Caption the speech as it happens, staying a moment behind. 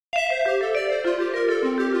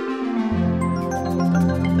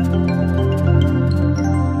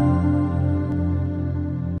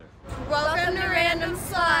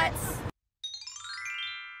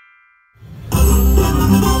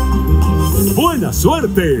¡Buena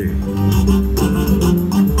suerte!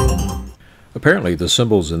 Apparently the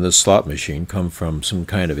symbols in this slot machine come from some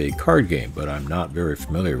kind of a card game, but I'm not very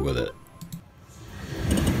familiar with it.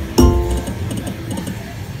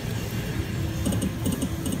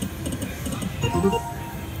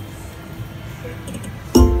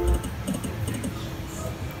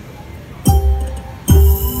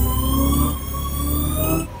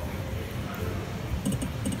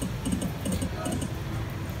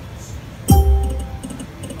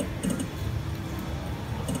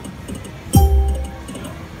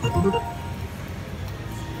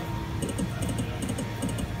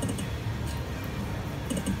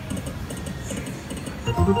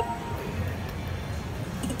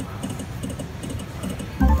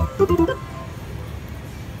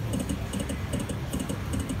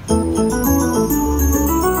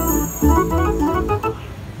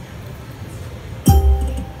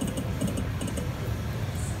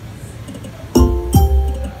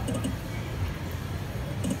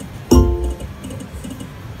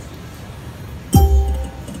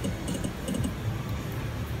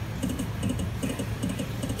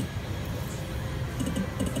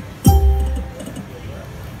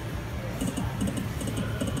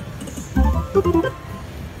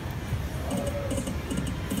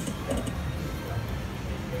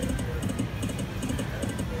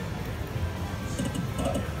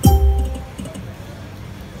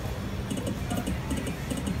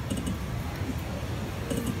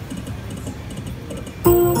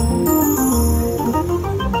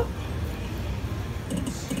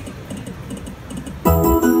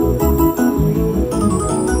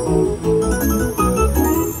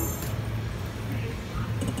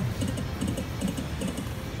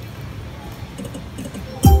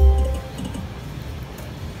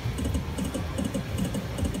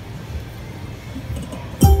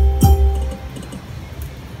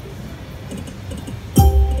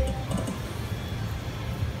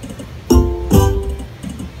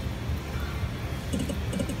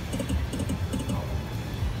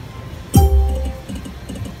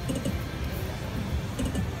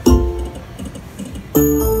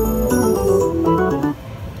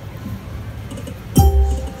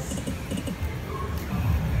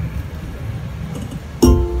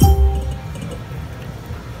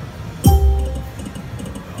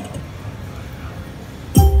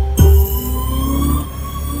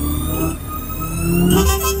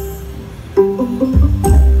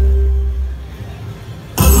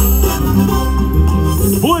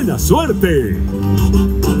 ¡Buena suerte!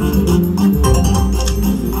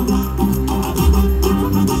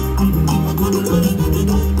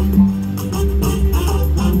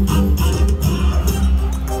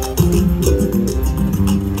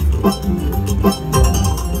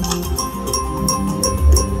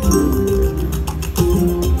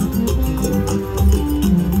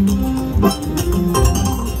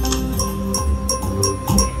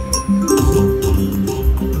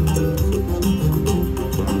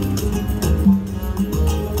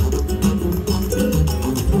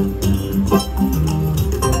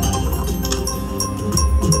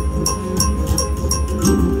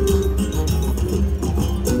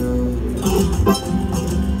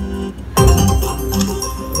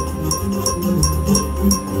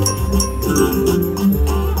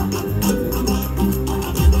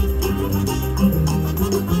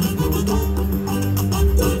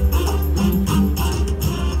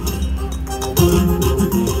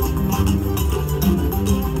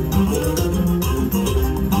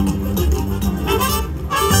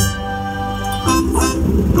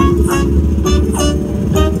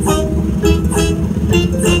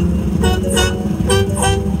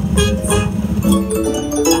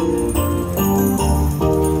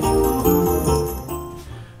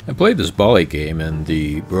 I played this Bally game in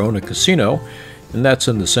the Barono casino, and that's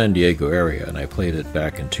in the San Diego area, and I played it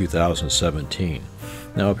back in 2017.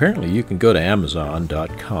 Now apparently you can go to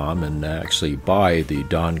Amazon.com and actually buy the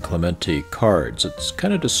Don Clementa cards. It's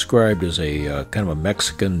kind of described as a kind of a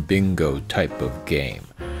Mexican bingo type of game.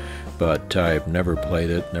 But I've never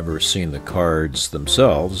played it, never seen the cards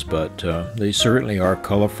themselves, but they certainly are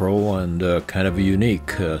colorful and kind of a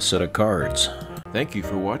unique set of cards. Thank you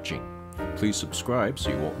for watching. Please subscribe so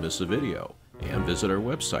you won't miss a video, and visit our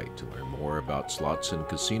website to learn more about slots and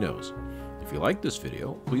casinos. If you like this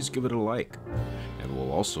video, please give it a like, and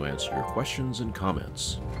we'll also answer your questions and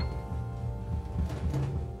comments.